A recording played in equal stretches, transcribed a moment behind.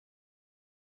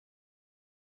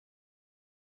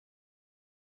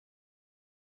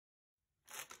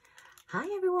Hi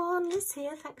everyone, Liz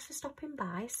here, thanks for stopping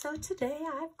by. So today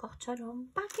I've got an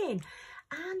unbagging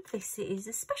and this is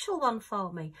a special one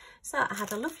for me. So I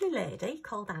had a lovely lady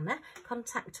called Anna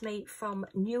contact me from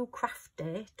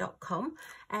newcraftday.com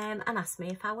and asked me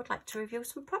if I would like to review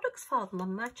some products for them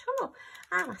on my channel.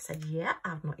 And I said, yeah,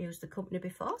 I've not used the company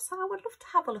before, so I would love to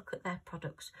have a look at their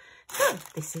products. So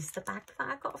this is the bag that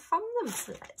I got from them.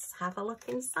 So let's have a look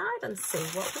inside and see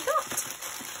what we got.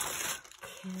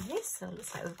 Okay, so it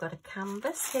looks like we've got a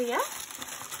canvas here,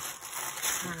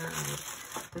 and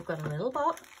we've got a little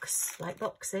box, like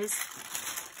boxes,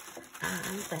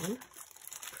 and then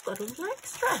we've got a little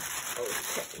extra.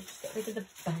 Okay, let's get rid of the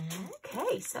bag.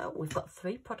 Okay, so we've got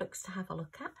 3 products to have a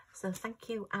look at. So thank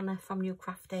you, Anna from New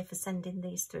Craft Day, for sending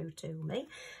these through to me.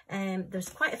 There's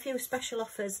quite a few special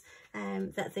offers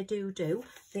that they do.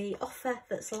 The offer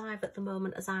that's live at the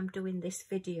moment as I'm doing this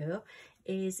video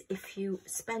is if you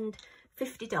spend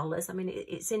 $50, I mean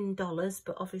it's in dollars,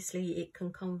 but obviously it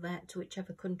can convert to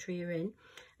whichever country you're in.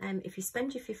 If you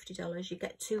spend your $50, you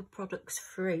get 2 products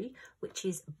free, which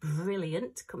is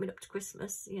brilliant. Coming up to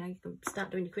Christmas, you know, you can start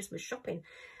doing your Christmas shopping.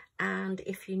 And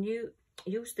if you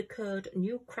use the code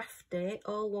NEWCRAFTDAY,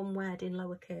 all one word in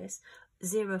lowercase,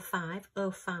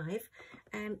 0505,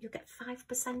 you'll get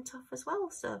 5% off as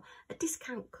well. So a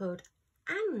discount code,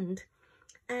 and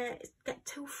get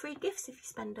 2 free gifts if you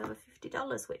spend over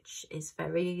 $50, which is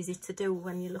very easy to do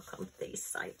when you look on these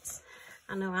sites.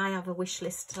 I know I have a wish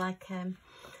list like,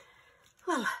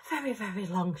 well, very, very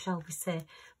long, shall we say.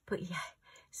 But yeah,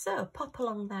 so pop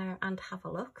along there and have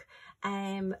a look.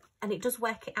 And it does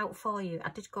work it out for you.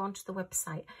 I did go onto the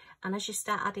website, and as you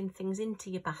start adding things into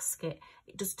your basket,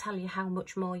 it does tell you how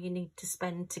much more you need to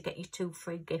spend to get your 2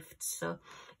 free gifts. So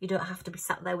you don't have to be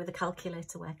sat there with a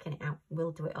calculator working it out.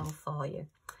 We'll do it all for you.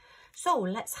 So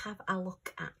let's have a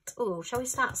look at, oh, shall we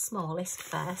start smallest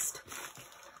first?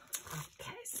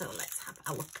 Okay, so let's have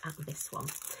a look at this one.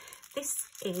 This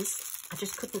is, I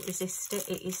just couldn't resist it.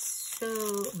 It is so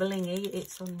blingy,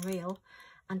 it's unreal.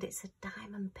 And it's a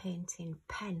diamond painting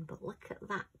pen, but look at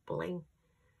that bling.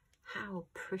 How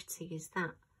pretty is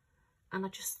that? And I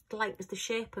just like the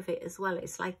shape of it as well.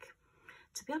 It's like,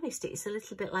 to be honest, it's a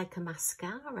little bit like a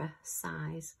mascara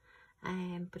size,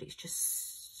 but it's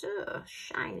just so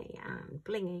shiny and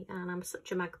blingy, and I'm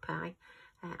such a magpie.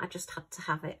 I just had to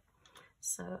have it.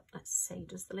 So let's see,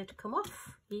 does the lid come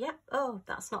off? Yep. Oh,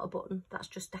 that's not a button, that's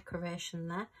just decoration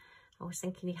there. I was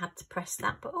thinking you had to press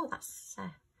that, but oh, that's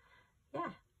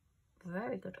yeah,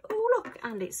 very good. Oh look,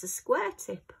 and it's a square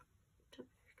tip. I don't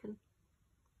know if you can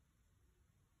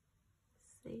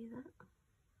see that.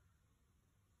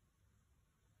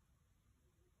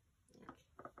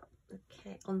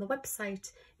 Okay, on the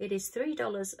website it is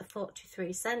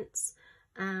 $3.43,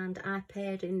 and I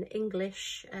paid in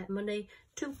English money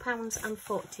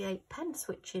 £2.48,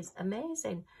 which is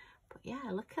amazing. But yeah,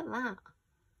 look at that.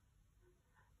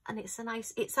 And it's a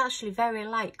nice, it's actually very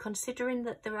light, considering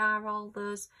that there are all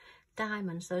those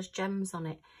diamonds, those gems on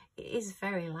it. It is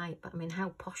very light, but I mean, how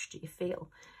posh do you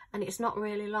feel? And it's not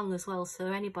really long as well, so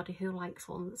anybody who likes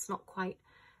one that's not quite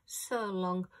so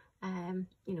long,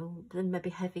 you know, then maybe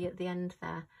heavy at the end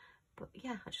there. But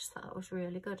yeah, I just thought it was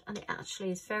really good, and it actually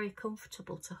is very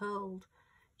comfortable to hold,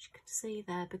 as you can see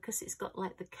there, because it's got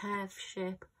like the curved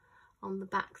shape on the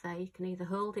back there. You can either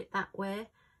hold it that way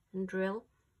and drill,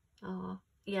 or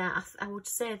yeah, I would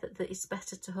say that it's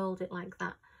better to hold it like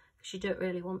that, because you don't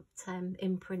really want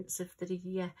imprints of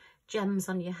the gems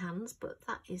on your hands. But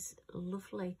that is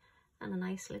lovely, and a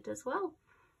nice lid as well.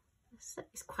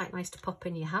 It's quite nice to pop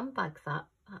in your handbag,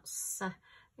 that's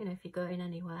you know, if you're going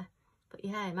anywhere. But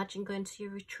yeah, imagine going to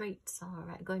your retreats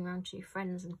or going around to your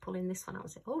friends and pulling this one out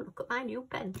and say, oh, look at my new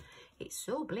pen. It's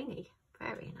so blingy.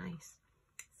 Very nice.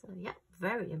 So yeah,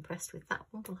 very impressed with that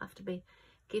one. We'll have to be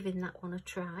giving that one a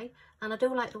try. And I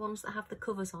do like the ones that have the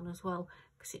covers on as well,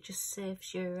 because it just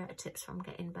saves your tips from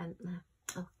getting bent there.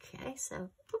 Okay, so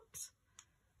oops,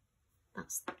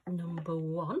 that's number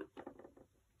 1.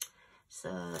 So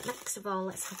next of all,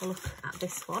 let's have a look at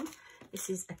this one. This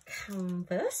is a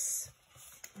canvas.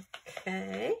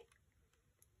 Okay,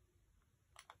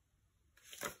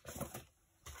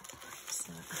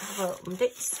 so I have opened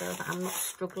it so that I'm not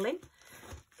struggling.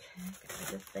 Okay, get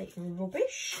rid of the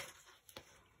rubbish.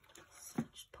 So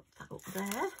just put that up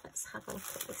there. Let's have a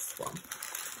look at this one.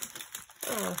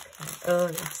 Okay, oh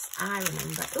yes, I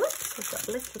remember. Oops, we've got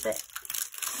a little bit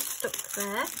stuck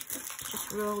there.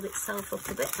 Just rolled itself up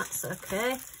a bit, that's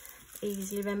okay.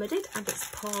 Easily remedied, and it's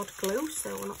poured glue,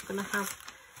 so we're not going to have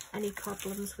any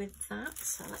problems with that.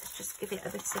 So let's just give it a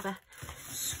bit of a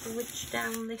squidge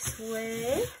down this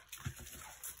way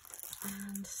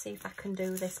and see if I can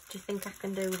do this. Do you think I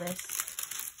can do this?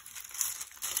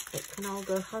 It can all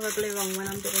go horribly wrong when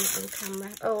I'm doing it on camera.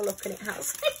 Oh, look, and it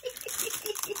has.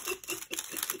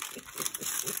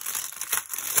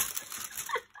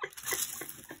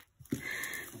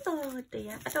 Oh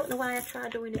dear, I don't know why I try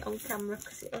doing it on camera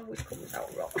because it always comes out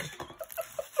wrong.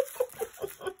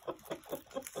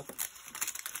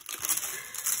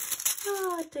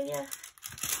 Oh dear,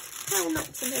 how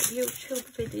not to make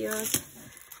YouTube videos.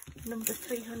 Number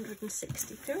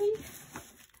 363.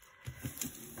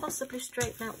 Possibly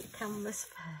straighten out the canvas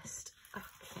first.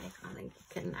 Okay, I think you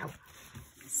can now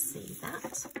see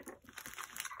that.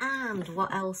 And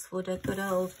what else would a good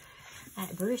old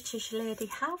British lady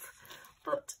have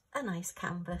but a nice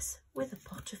canvas with a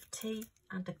pot of tea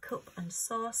and a cup and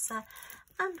saucer,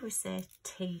 and we say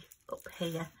tea up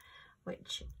here,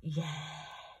 which, yeah,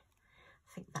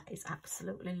 I think that is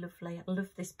absolutely lovely. I love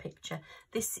this picture.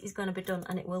 This is going to be done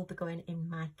and it will be going in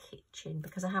my kitchen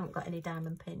because I haven't got any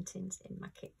diamond paintings in my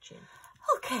kitchen.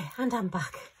 Okay, and I'm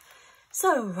back.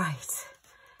 So, right.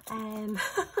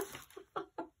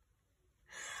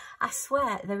 I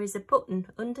swear there is a button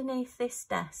underneath this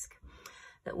desk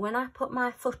that when I put my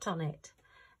foot on it,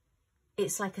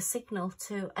 it's like a signal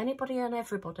to anybody and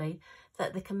everybody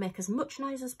that they can make as much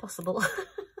noise as possible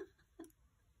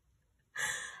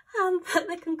and that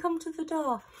they can come to the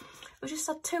door. We just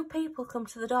had 2 people come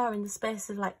to the door in the space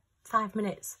of like 5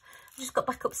 minutes. I just got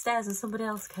back upstairs and somebody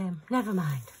else came. Never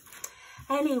mind.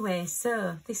 Anyway,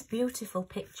 so this beautiful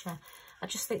picture, I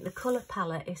just think the colour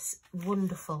palette is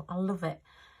wonderful. I love it.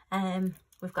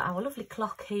 We've got our lovely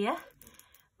clock here,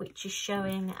 which is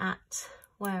showing at,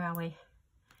 where are we?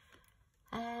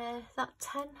 That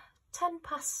 10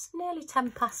 past, nearly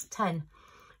 10 past 10.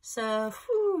 So,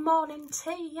 morning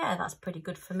tea, yeah, that's pretty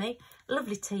good for me.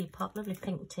 Lovely teapot, lovely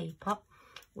pink teapot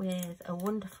with a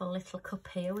wonderful little cup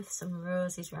here with some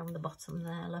roses around the bottom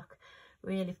there, look.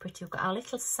 Really pretty. We've got our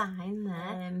little sign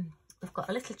there. We've got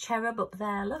a little cherub up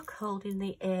there, look, holding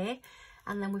the A.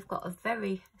 And then we've got a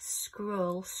very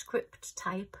scroll script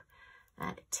type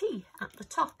T at the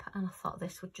top, and I thought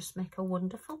this would just make a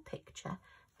wonderful picture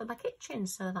for my kitchen,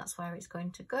 so that's where it's going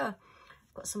to go.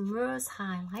 Got some rose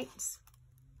highlights,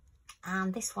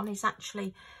 and this one is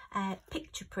actually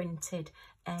picture printed.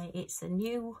 It's a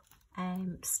new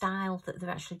style that they're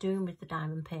actually doing with the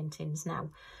diamond paintings now.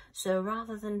 So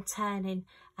rather than turning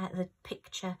the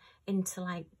picture into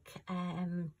like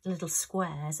little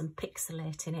squares and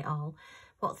pixelating it all,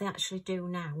 what they actually do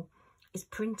now is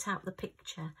print out the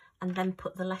picture and then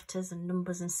put the letters and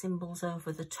numbers and symbols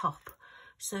over the top.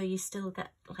 So you still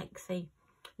get like the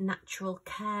natural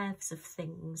curves of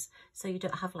things. So you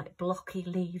don't have like blocky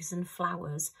leaves and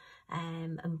flowers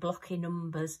and blocky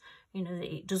numbers. You know,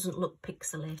 it doesn't look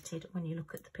pixelated when you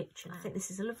look at the picture. I think this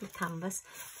is a lovely canvas.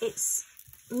 It's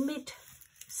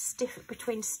mid-stiff,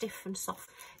 between stiff and soft.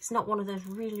 It's not one of those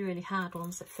really, really hard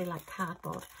ones that feel like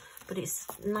cardboard, but it's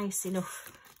nice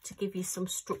enough to give you some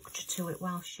structure to it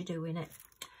whilst you're doing it.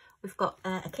 We've got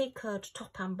a key code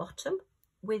top and bottom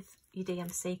with your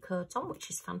DMC codes on, which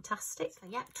is fantastic. So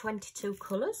yeah, 22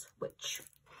 colours, which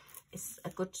is a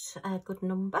good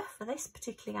number for this,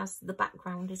 particularly as the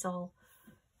background is all,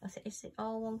 is it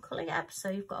all one colour? Yeah, so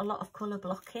you've got a lot of colour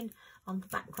blocking on the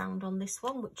background on this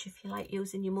one, which if you like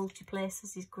using your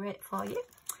multi-places is great for you.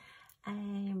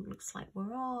 Looks like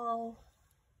we're all,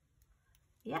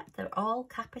 yeah, they're all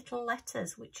capital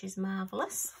letters, which is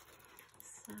marvellous.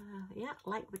 So yeah,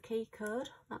 like the key code,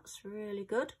 that's really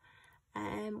good.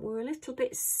 We're a little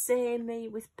bit samey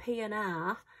with P and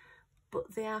R,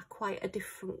 but they are quite a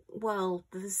different, well,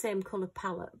 they're the same colour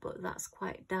palette, but that's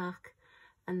quite dark,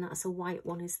 and that's a white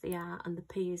one is the R and the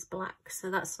P is black, so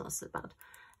that's not so bad.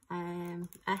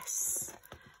 S,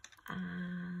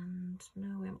 and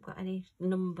no, we haven't got any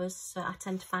numbers, so I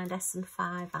tend to find S and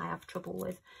 5 I have trouble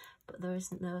with, but there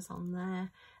isn't those on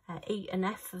there. E and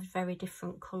F are very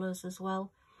different colours as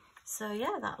well. So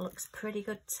yeah, that looks pretty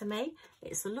good to me.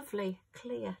 It's a lovely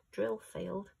clear drill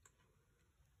field.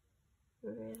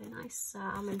 Really nice. So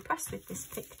I'm impressed with this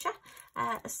picture.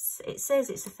 It says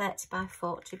it's a 30 by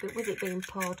 40, but with it being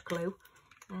poured glue,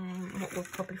 what we'll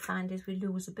probably find is we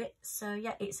lose a bit. So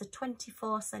yeah, it's a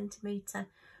 24 centimetre,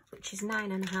 which is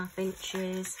 9.5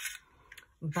 inches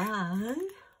by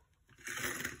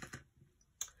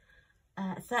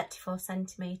 34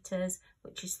 centimetres,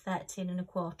 which is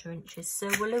 13.25 inches. So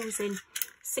we're losing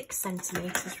 6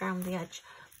 centimetres around the edge,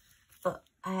 but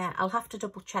I'll have to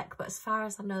double check. But as far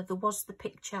as I know, there was the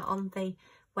picture on the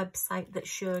website that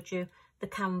showed you the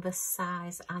canvas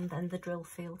size and then the drill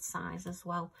field size as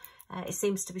well. It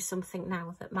seems to be something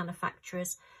now that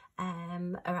manufacturers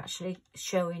are actually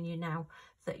showing you now,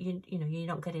 that you know, you're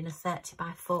not getting a 30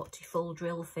 by 40 full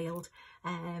drill field.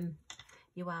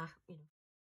 you are, you know,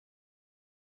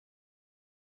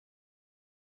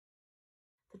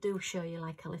 they do show you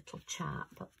like a little chart,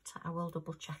 but I will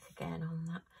double check again on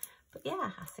that. But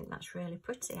yeah, I think that's really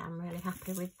pretty. I'm really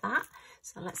happy with that.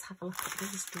 So let's have a look at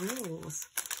these drills.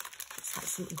 It's like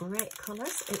some great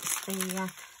colours. It's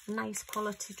the nice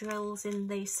quality drills in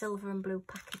the silver and blue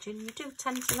packaging. You do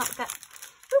tend to not get,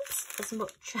 oops, as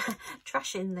much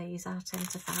trash in these, I tend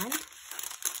to find.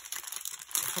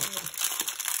 Okay.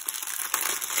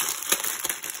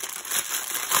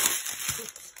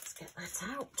 Oops, let's get that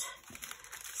out.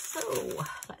 So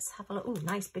let's have a look. Oh,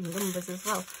 nice big numbers as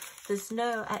well. There's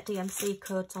no DMC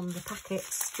codes on the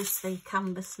packets, just the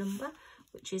canvas number,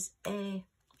 which is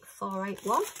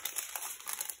A481.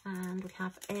 And we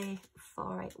have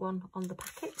A481 on the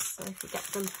packets. So if you get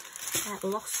them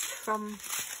lost from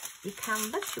your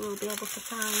canvas, you will be able to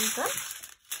find them.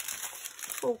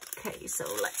 Okay, so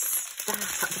let's start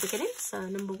at the beginning. So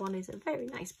number one is a very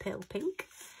nice pale pink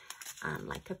and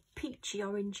like a peachy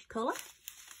orangey colour.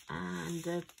 And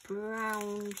a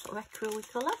brown sort of ecru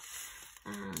colour,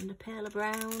 and a paler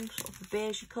brown sort of a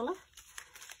beigey colour.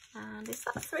 And is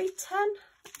that 310?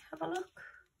 Have a look.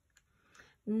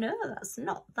 No, that's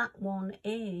not. That one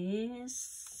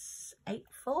is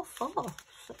 844.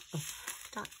 So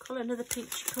dark colour, another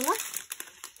peachy colour,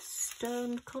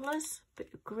 stone colours, a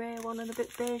bit of grey one and a bit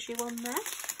beigey one there,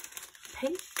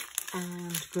 pink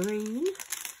and green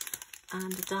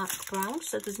and a dark brown.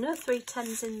 So there's no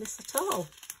 310s in this at all.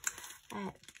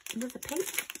 Another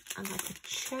pink and like a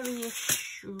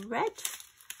cherryish red,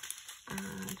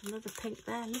 and another pink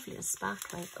there, lovely and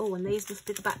sparkly. Oh, and these must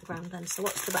be the background then. So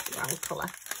what's the background colour?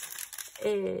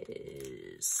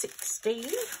 Is 16,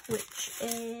 which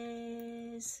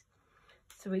is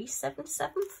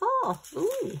 3774.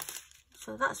 Ooh,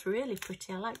 so that's really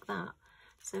pretty. I like that.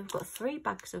 So we've got 3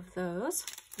 bags of those.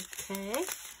 Okay,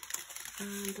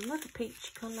 and another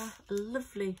peach colour, a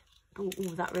lovely. Oh,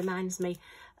 that reminds me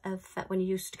of when you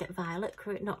used to get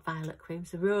not violet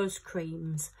creams, the rose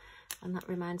creams, and that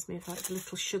reminds me of like the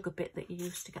little sugar bit that you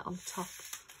used to get on top.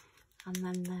 And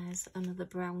then there's another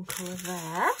brown colour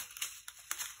there.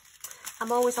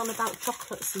 I'm always on about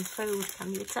chocolates and food,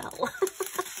 can you tell?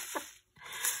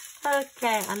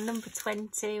 Okay, and number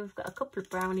 20, we've got a couple of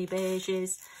brownie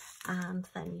beiges, and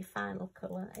then your final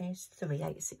colour is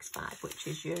 3865, which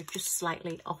is your just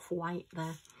slightly off-white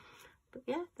there. But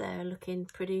yeah, they're looking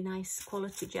pretty nice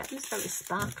quality gems, very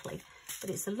sparkly, but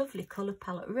it's a lovely colour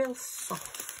palette, real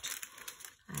soft.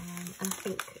 And I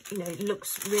think, you know, it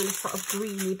looks really sort of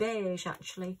greeny beige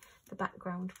actually, the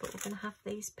background, but we're going to have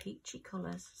these peachy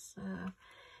colours. So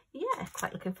yeah,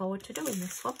 quite looking forward to doing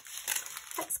this one.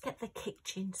 Let's get the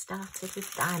kitchen started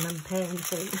with diamond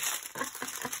painting.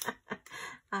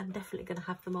 I'm definitely going to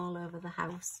have them all over the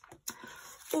house.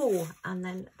 Oh, and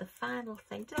then the final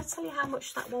thing, did I tell you how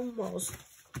much that one was?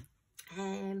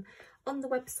 On the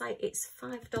website it's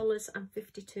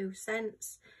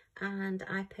 $5.52 and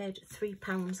I paid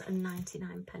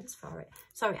 £3.99 for it.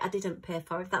 Sorry, I didn't pay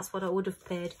for it. That's what I would have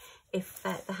paid if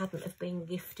they hadn't have been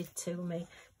gifted to me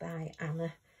by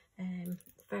Anna.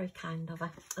 Very kind of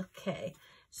her. Okay,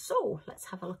 so let's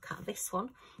have a look at this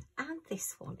one. And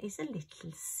this one is a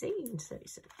little scene. So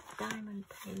it's a diamond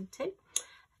painting.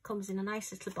 Comes in a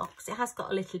nice little box. It has got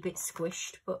a little bit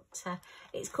squished, but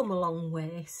it's come a long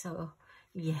way, so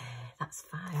yeah, that's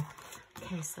fine.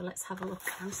 Okay, so let's have a look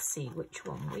and see which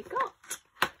one we got.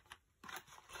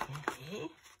 Okay,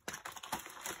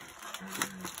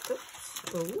 oops.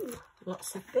 Oh,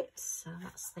 lots of bits. So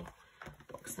that's the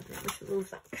box. Let's move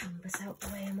that canvas out the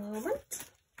way a moment.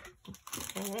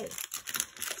 Okay,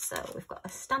 so we've got a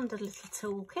standard little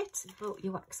toolkit. Both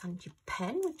your wax and your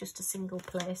pen with just a single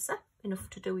placer, enough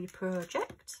to do your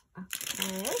project.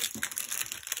 Okay,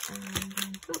 and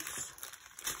then oops,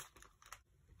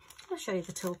 I'll show you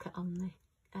the toolkit on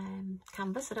the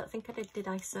canvas. I don't think I did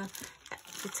I? So yeah,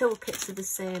 the toolkits are the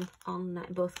same on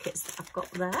both kits that I've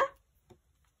got there.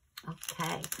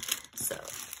 Okay, so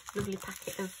lovely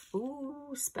packet of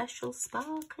special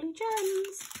sparkly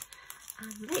gems,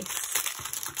 and this.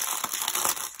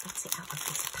 Let's get it out of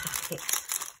this packet.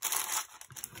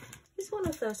 It's one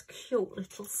of those cute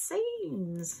little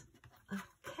scenes.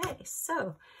 Okay,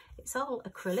 so it's all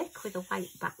acrylic with a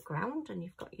white background, and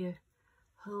you've got your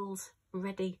holes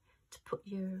ready to put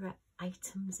your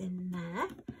items in there.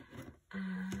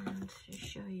 And to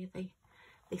show you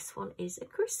this one is a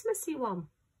Christmassy one.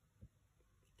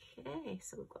 Okay,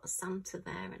 so we've got a Santa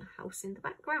there and a house in the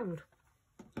background.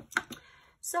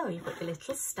 So you've got your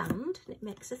little stand and it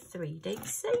makes a 3D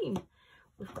scene.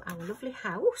 We've got our lovely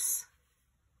house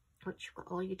which you've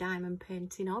got all your diamond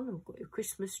painting on, and we've got your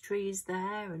Christmas trees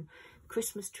there, and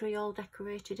Christmas tree all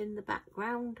decorated in the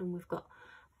background, and we've got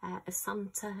a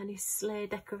Santa and his sleigh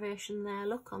decoration there,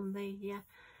 look, on the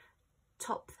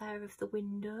top there of the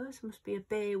windows. Must be a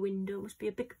bay window, must be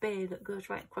a big bay that goes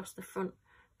right across the front,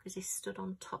 because he's stood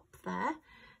on top there.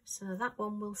 So that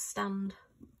one will stand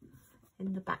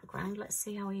in the background. Let's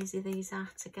see how easy these are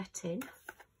to get in.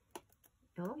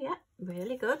 Oh yeah,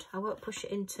 really good. I won't push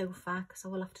it in too far because I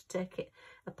will have to take it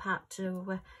apart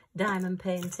to diamond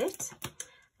paint it.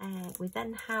 We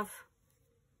then have,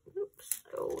 oops,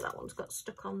 oh, that one's got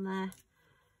stuck on there.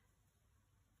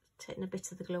 Taking a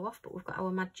bit of the glue off, but we've got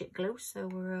our magic glue, so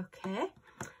we're okay.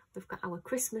 We've got our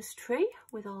Christmas tree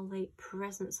with all the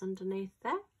presents underneath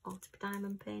there, all to be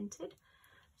diamond painted.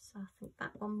 So I think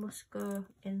that one must go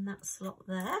in that slot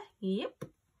there. Yep.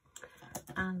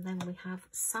 And then we have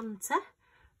Santa,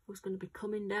 who's going to be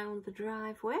coming down the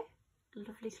driveway.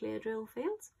 Lovely clear drill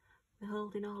fields. We're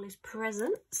holding all his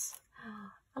presents.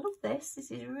 I love this.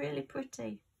 This is really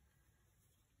pretty.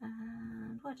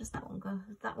 And where does that one go?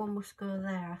 That one must go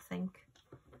there, I think.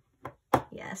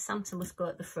 Yeah, Santa must go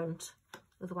at the front.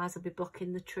 Otherwise I'll be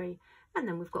blocking the tree. And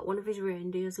then we've got one of his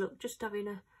reindeers, look, just having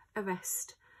a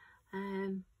rest.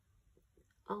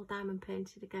 All diamond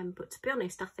painted again. But to be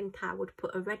honest, I think I would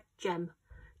put a red gem.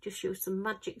 Just use some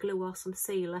magic glue or some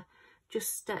sealer.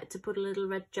 Just to put a little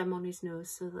red gem on his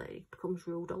nose so that he becomes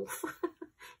Rudolph.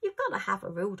 You've got to have a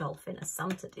Rudolph in a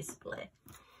Santa display.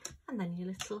 And then your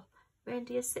little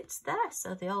reindeer sits there.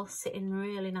 So they all sit in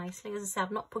really nicely. As I say,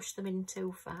 I've not pushed them in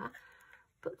too far.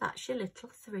 But that's your little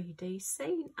 3D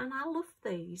scene. And I love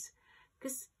these.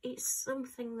 Because it's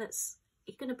something that's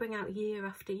you're going to bring out year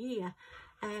after year.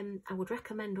 I would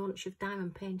recommend once you've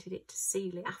diamond painted it to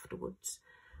seal it afterwards.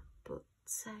 But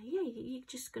yeah, you're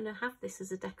just going to have this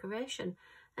as a decoration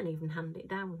and even hand it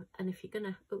down. And if you're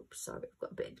going to, oops, sorry, I've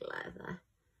got a bit of glare there.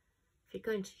 If you're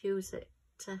going to use it,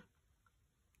 is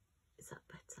that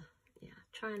better? Yeah,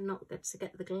 try and not to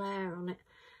get the glare on it.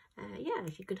 Yeah,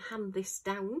 if you could hand this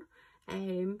down,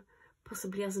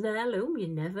 possibly as an heirloom, you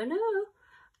never know.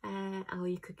 Or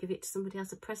you could give it to somebody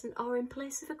as a present or in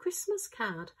place of a Christmas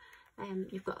card.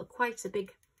 You've got quite a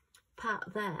big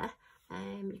part there.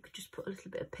 You could just put a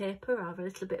little bit of paper or a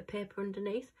little bit of paper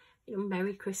underneath, you know,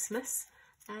 Merry Christmas.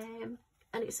 And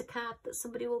it's a card that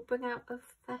somebody will bring out of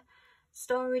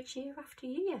storage year after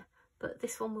year. But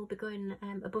this one will be going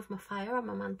above my fire on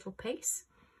my mantelpiece.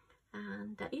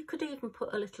 And you could even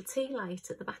put a little tea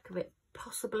light at the back of it,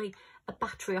 possibly a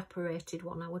battery operated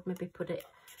one. I would maybe put it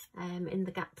in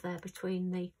the gap there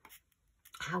between the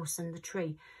house and the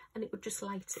tree, and it would just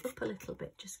light it up a little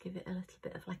bit, just give it a little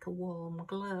bit of like a warm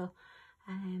glow.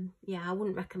 Yeah, I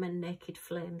wouldn't recommend naked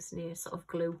flames near sort of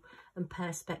glue and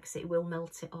perspex. It will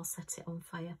melt it or set it on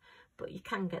fire, but you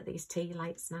can get these tea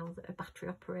lights now that are battery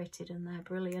operated and they're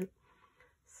brilliant.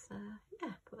 So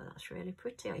yeah, but that's really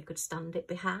pretty. Or you could stand it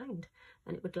behind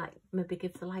and it would like maybe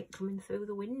give the light coming through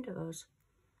the windows.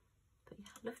 But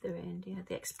yeah, I love the reindeer.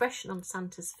 The expression on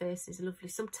Santa's face is lovely.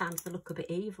 Sometimes they look a bit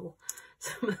evil,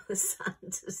 some of the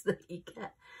Santas that you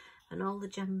get. And all the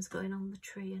gems going on the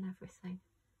tree and everything.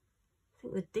 I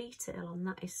think the detail on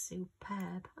that is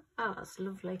superb. Oh, that's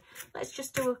lovely. Let's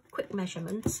just do a quick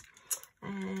measurement.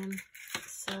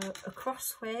 So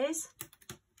acrossways,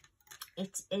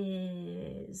 it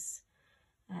is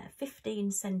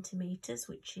 15 centimetres,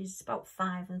 which is about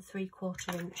 5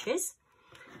 3/4 inches.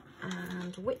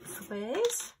 And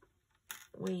widthways,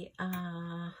 we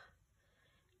are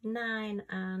 9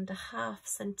 1/2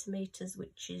 centimetres,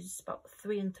 which is about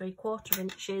 3 3/4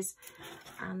 inches.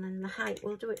 And then the height,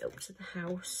 we'll do it up to the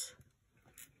house.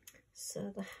 So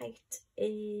the height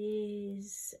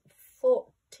is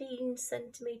 14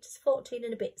 centimetres, 14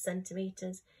 and a bit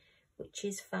centimetres, which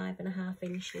is 5 1/2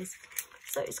 inches.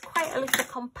 So it's quite a little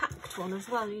compact one as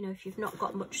well, you know, if you've not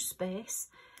got much space,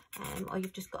 or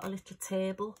you've just got a little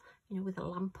table, you know, with a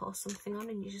lamp or something on,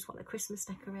 and you just want a Christmas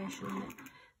decoration on it,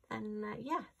 then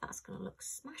yeah, that's going to look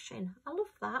smashing. I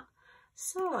love that.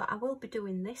 So I will be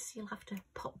doing this. You'll have to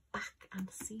pop back and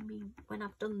see me when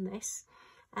I've done this,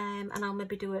 and I'll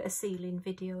maybe do a sealing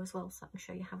video as well, so I can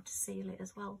show you how to seal it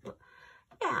as well. But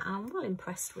yeah, I'm well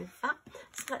impressed with that.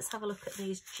 So let's have a look at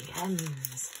these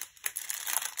gems.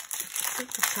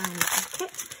 Super tiny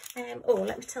packet. Oh,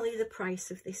 let me tell you the price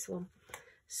of this one.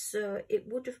 So it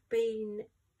would have been,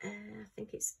 I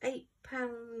think it's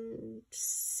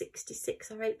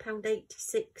 £8.66 or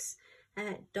 £8.86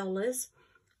 dollars,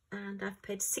 and I've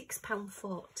paid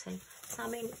 £6.40. So I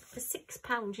mean, for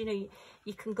 £6, you know,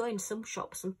 you can go in some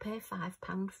shops and pay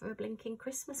 £5 for a blinking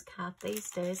Christmas card these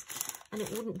days, and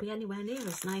it wouldn't be anywhere near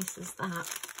as nice as that.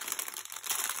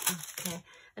 Okay,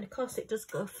 and of course it does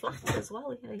go flat as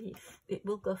well. You know, it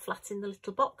will go flat in the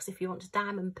little box if you want to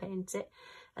diamond paint it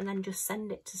and then just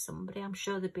send it to somebody. I'm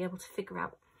sure they'd be able to figure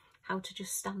out how to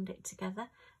just stand it together.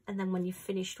 And then when you've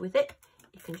finished with it,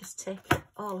 you can just take it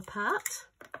all apart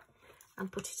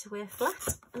and put it away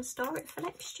flat and store it for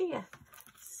next year.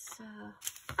 So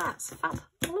that's fab.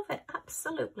 Love it.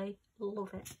 Absolutely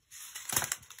love it.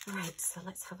 Right, so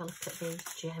let's have a look at these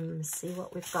gems, see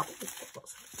what we've got. We've got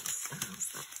lots of stars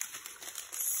there.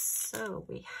 So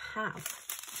we have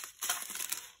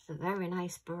a very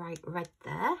nice bright red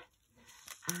there,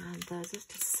 and there's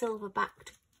just a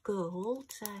silver-backed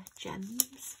gold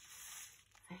gems,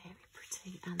 very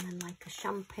pretty, and then like a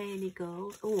champagne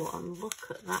gold. Oh, and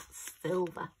look at that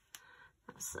silver.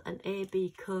 That's an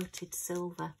AB coated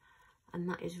silver, and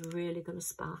that is really going to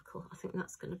sparkle. I think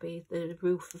that's going to be the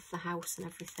roof of the house and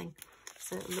everything,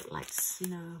 so it'll look like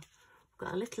snow. We've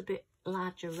got a little bit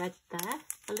larger red there,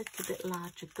 a little bit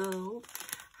larger gold,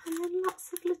 and then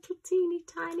lots of little teeny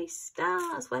tiny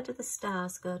stars. Where do the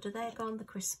stars go? Do they go on the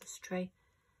Christmas tree?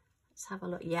 Let's have a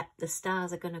look. Yep, the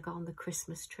stars are going to go on the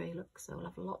Christmas tree. Look, so we'll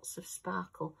have lots of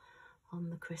sparkle on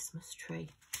the Christmas tree.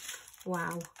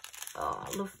 Wow. Oh,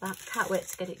 I love that. Can't wait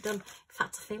to get it done. In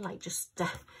fact, I feel like just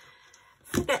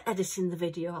forget editing the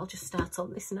video. I'll just start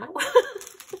on this now.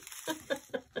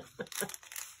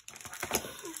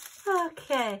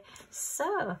 Okay,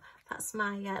 so that's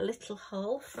my little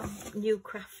haul from New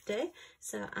Craft Day.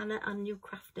 So Anna on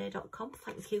newcraftday.com,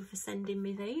 thank you for sending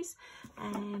me these.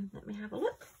 Let me have a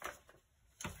look.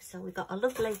 So we've got a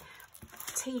lovely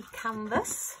tea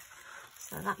canvas.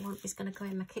 So that one is going to go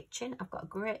in my kitchen. I've got a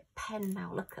great pen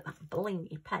now. Look at that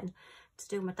blingy pen to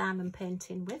do my diamond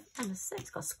painting with. And as I say, it's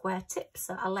got square tips,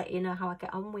 so I'll let you know how I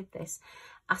get on with this.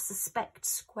 I suspect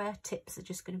square tips are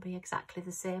just going to be exactly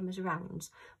the same as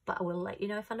rounds, but I will let you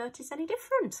know if I notice any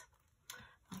different.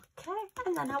 Okay,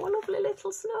 and then our lovely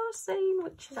little snow scene,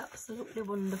 which is absolutely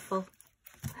wonderful.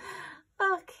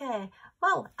 Okay,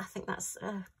 well, I think that's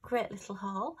a great little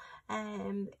haul.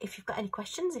 If you've got any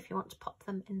questions, if you want to pop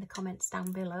them in the comments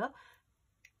down below.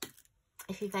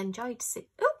 If you've enjoyed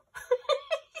oh,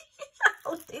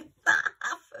 how did that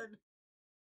happen?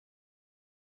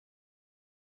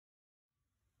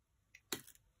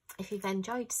 If you've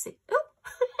enjoyed oh,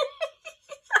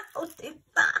 how did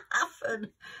that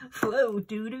happen? Whoa,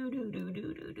 do.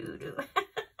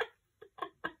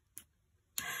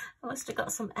 I must have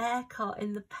got some air caught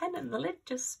in the pen and the lid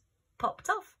just popped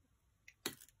off.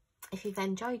 If you've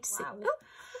enjoyed wow. Oh,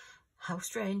 how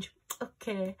strange.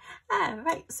 Okay,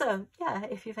 right, so yeah,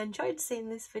 if you've enjoyed seeing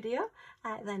this video,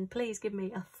 then please give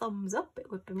me a thumbs up.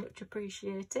 It would be much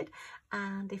appreciated.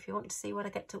 And if you want to see what I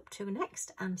get up to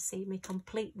next and see me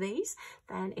complete these,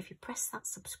 then if you press that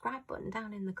subscribe button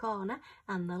down in the corner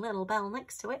and the little bell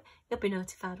next to it, you'll be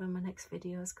notified when my next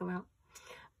videos come out.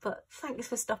 But thanks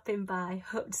for stopping by.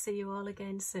 Hope to see you all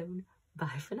again soon.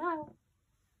 Bye for now.